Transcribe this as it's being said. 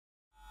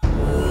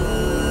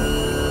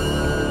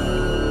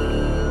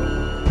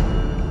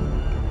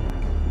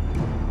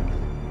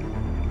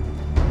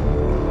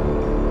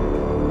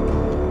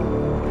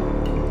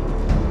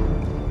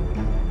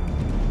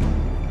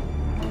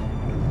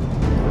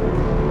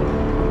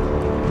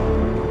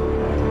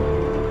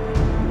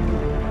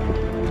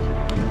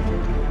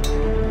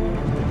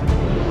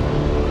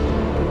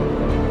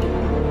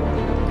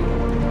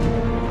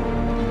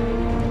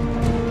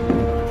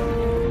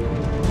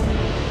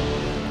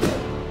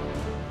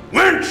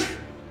Silence!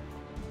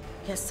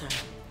 Yes, sir.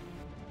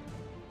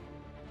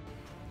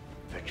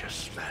 For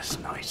just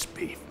last night's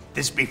beef,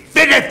 this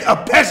befitteth a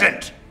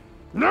peasant!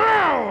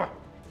 Now!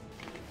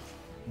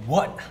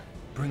 What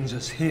brings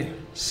us here,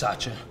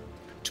 Sacha?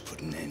 To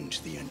put an end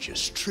to the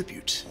unjust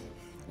tribute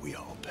we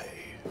all pay.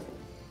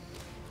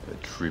 A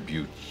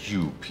tribute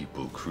you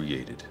people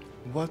created.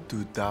 What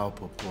do thou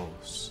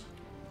propose?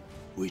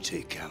 We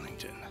take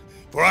Calington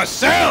for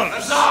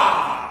ourselves!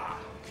 Huzzah!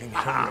 King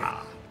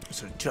Henry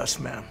is a just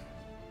man.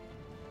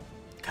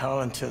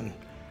 Calington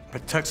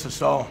protects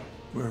us all.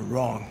 We're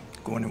wrong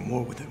going in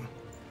war with him.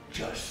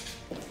 Just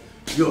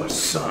your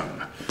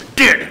son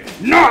did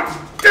not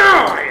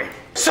die!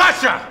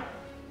 Sacha!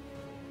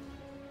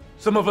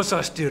 Some of us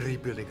are still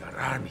rebuilding our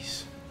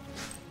armies.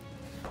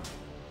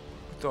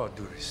 With all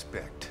due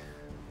respect,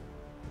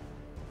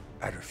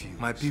 I refuse.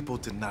 My people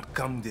did not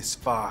come this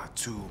far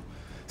to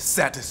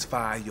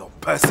satisfy your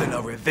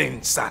personal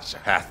revenge, Sacha.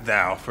 Hath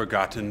thou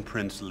forgotten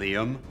Prince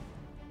Liam?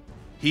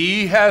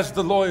 He has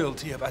the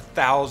loyalty of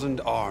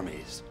 1,000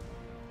 armies.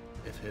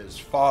 If his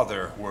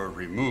father were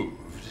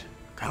removed...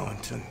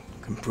 Calington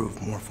can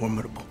prove more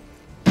formidable.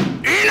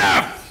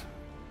 Enough!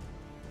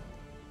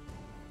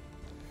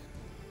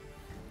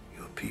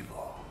 Your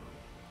people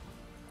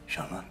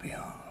shall not be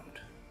harmed.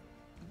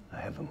 I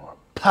have a more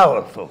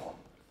powerful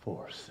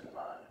force in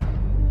mind.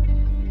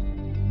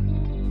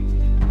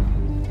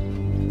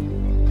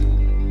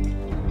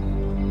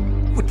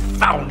 What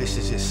foulness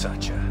is this,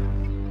 Sacha?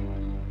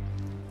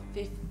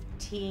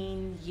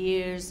 15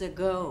 years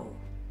ago,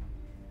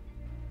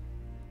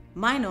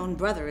 mine own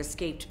brother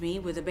escaped me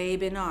with a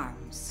babe in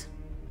arms.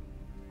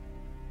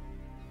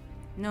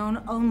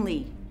 Known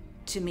only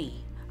to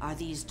me are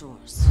these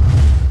doors.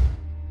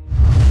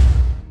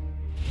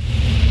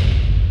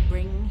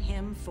 Bring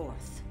him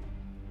forth,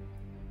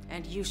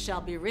 and you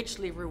shall be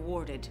richly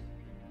rewarded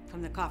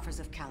from the coffers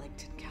of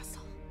Calington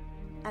Castle.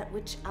 At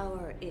which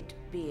hour it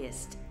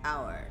beest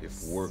ours.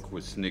 If work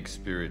with Snake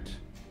Spirit,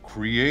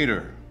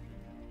 Creator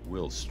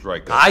will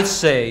strike us. I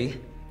say,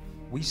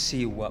 we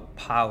see what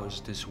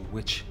powers this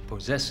witch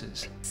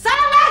possesses.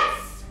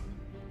 Silence!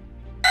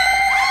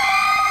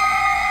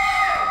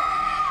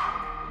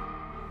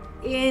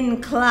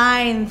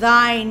 Incline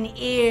thine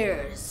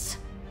ears,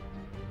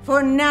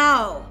 for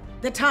now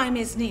the time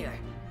is near.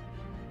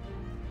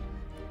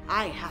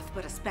 I hath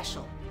but a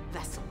special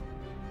vessel,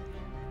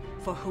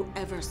 for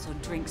whoever so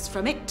drinks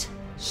from it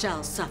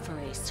shall suffer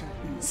a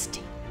certain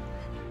sting.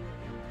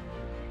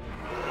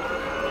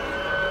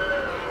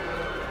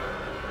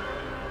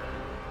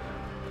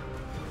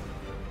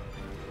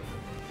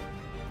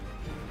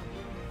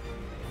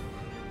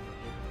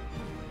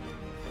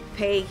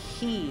 Pay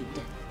heed,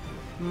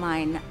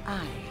 mine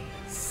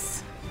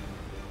eyes.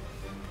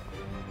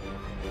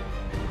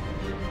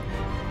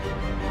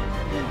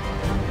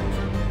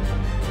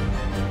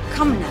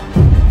 Come now.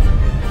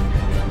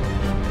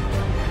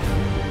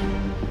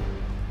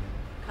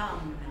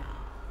 Come now.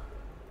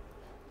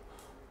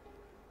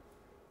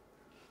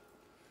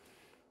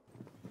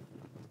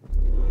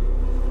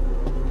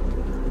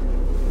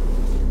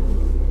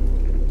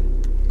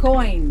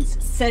 Coins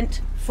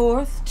sent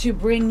forth to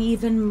bring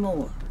even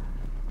more.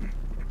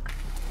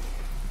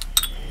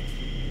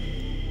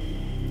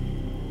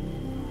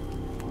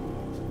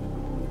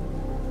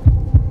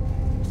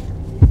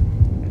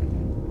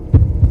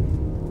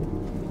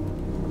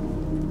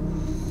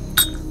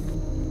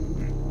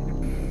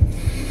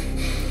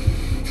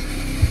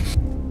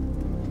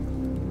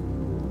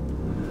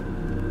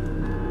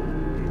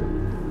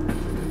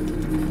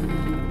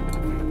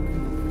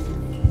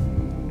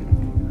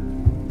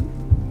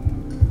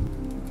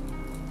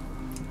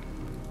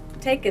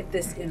 Taketh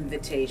this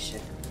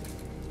invitation,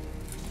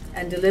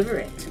 and deliver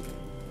it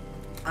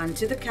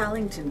unto the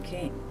Calington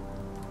King.